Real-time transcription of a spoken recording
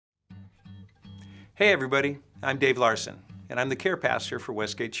Hey everybody, I'm Dave Larson, and I'm the care pastor for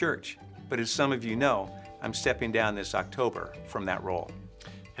WestGate Church. But as some of you know, I'm stepping down this October from that role.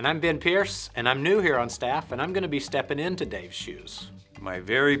 And I'm Ben Pierce, and I'm new here on staff, and I'm going to be stepping into Dave's shoes. My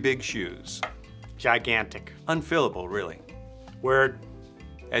very big shoes. Gigantic. Unfillable, really. Word.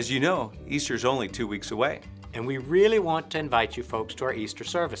 As you know, Easter's only 2 weeks away. And we really want to invite you folks to our Easter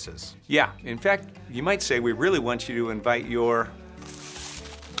services. Yeah, in fact, you might say we really want you to invite your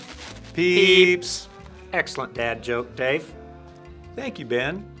peeps. Excellent dad joke, Dave. Thank you,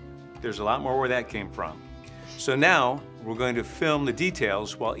 Ben. There's a lot more where that came from. So now, we're going to film the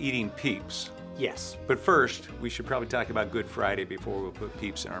details while eating peeps. Yes. But first, we should probably talk about Good Friday before we put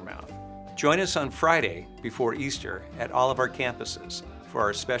peeps in our mouth. Join us on Friday before Easter at all of our campuses for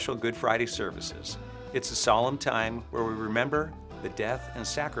our special Good Friday services. It's a solemn time where we remember the death and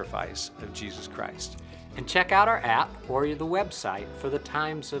sacrifice of Jesus Christ. And check out our app or the website for the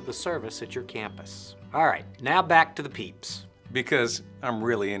times of the service at your campus. All right, now back to the peeps. Because I'm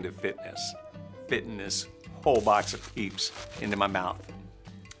really into fitness. Fitting this whole box of peeps into my mouth.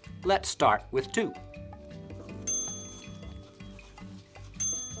 Let's start with 2.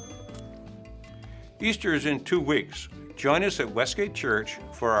 Easter is in 2 weeks. Join us at WestGate Church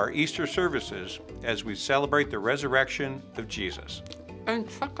for our Easter services as we celebrate the resurrection of Jesus. And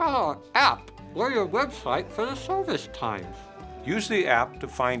check out our app or your website for the service times. Use the app to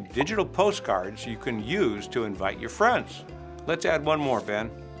find digital postcards you can use to invite your friends. Let's add one more,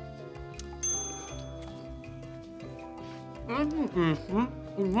 Ben.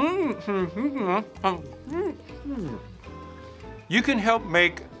 You can help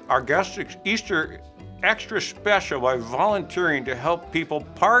make our guest Easter extra special by volunteering to help people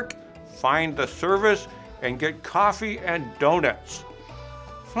park, find the service, and get coffee and donuts.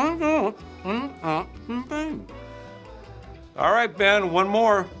 Find out and ask Ben. All right, Ben, one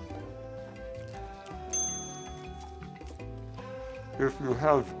more. If you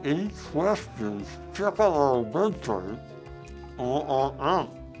have any questions, check out our website or our app.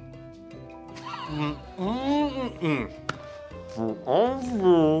 For all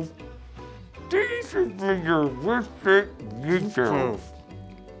rules, these have been your WestGate Details.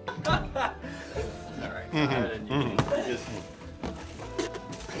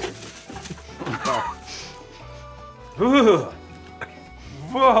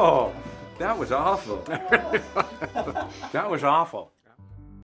 Whoa, that was awful. That was awful.